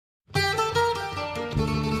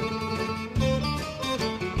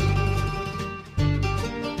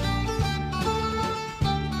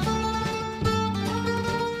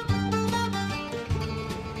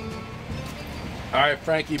right,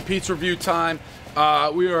 Frankie, pizza review time.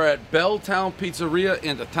 We are at Belltown Pizzeria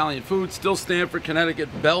and Italian food, still Stamford, Connecticut,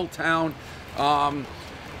 Belltown.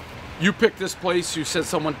 You picked this place. You said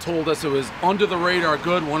someone told us it was under the radar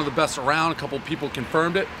good, one of the best around. A couple people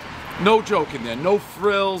confirmed it. No joke in there, no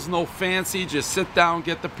frills, no fancy, just sit down,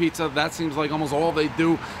 get the pizza. That seems like almost all they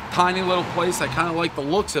do. Tiny little place, I kind of like the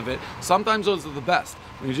looks of it. Sometimes those are the best.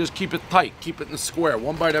 When you just keep it tight, keep it in the square.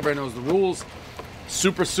 One bite, everybody knows the rules.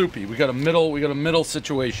 Super soupy. We got a middle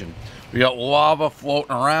situation. We got lava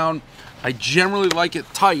floating around. I generally like it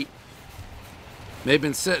tight. They've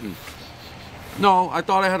been sitting. No, I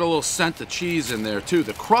thought I had a little scent of cheese in there too.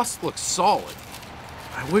 The crust looks solid.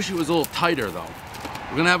 I wish it was a little tighter though.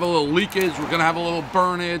 We're gonna have a little leakage. We're gonna have a little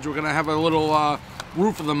burnage. We're gonna have a little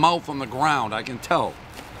roof of the mouth on the ground. I can tell.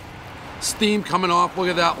 Steam coming off. Look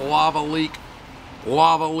at that lava leak.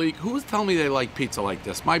 Lava leak. Who's telling me they like pizza like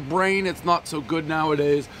this? My brain, it's not so good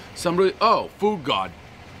nowadays. Somebody, oh, Food God.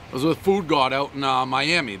 I was with Food God out in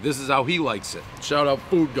Miami. This is how he likes it. Shout out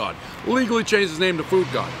Food God. Legally changed his name to Food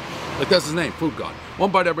God. Like that's his name, Food God.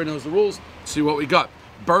 One bite, everybody knows the rules. See what we got.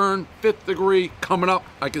 Burn, 5th degree, coming up.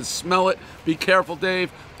 I can smell it. Be careful,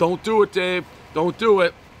 Dave. Don't do it, Dave. Don't do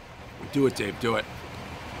it. Do it, Dave. Do it.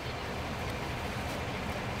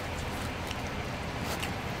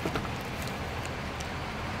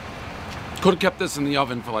 Could have kept this in the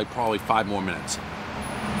oven for like probably 5 more minutes.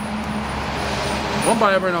 One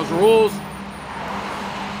bite, everybody knows the rules.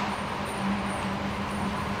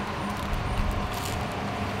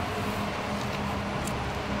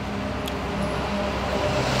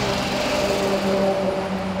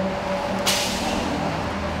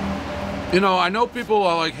 You know, I know people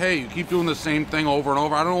are like, hey, you keep doing the same thing over and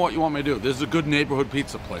over. I don't know what you want me to do. This is a good neighborhood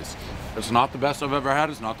pizza place. It's not the best I've ever had.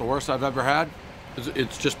 It's not the worst I've ever had.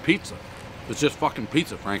 It's just pizza. It's just fucking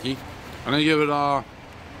pizza, Frankie. I'm gonna give it, I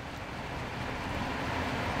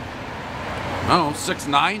don't know,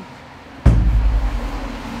 6'9".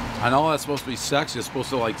 I know that's supposed to be sexy. It's supposed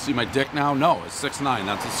to like see my dick now. No, it's 6'9".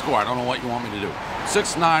 That's a score. I don't know what you want me to do.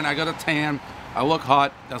 6'9". I got a tan. I look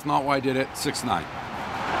hot. That's not why I did it. 6'9".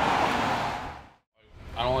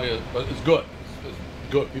 I don't like it, but it's good. It's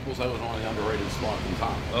good. People say it was one of the underrated spots in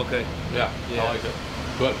town. Okay. Yeah, I like it.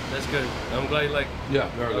 Good. That's good. I'm glad you like it. Yeah,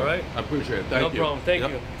 very good. All right? I appreciate it. Thank you. No problem. Thank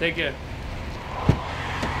you. Take care.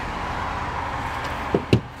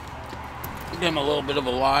 Give him a little bit of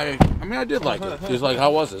a lie. I mean, I did like it. He's like,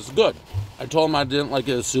 how was it? It's good. I told him I didn't like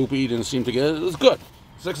it as soupy. He didn't seem to get it. It was good.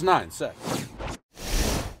 6'9", 6.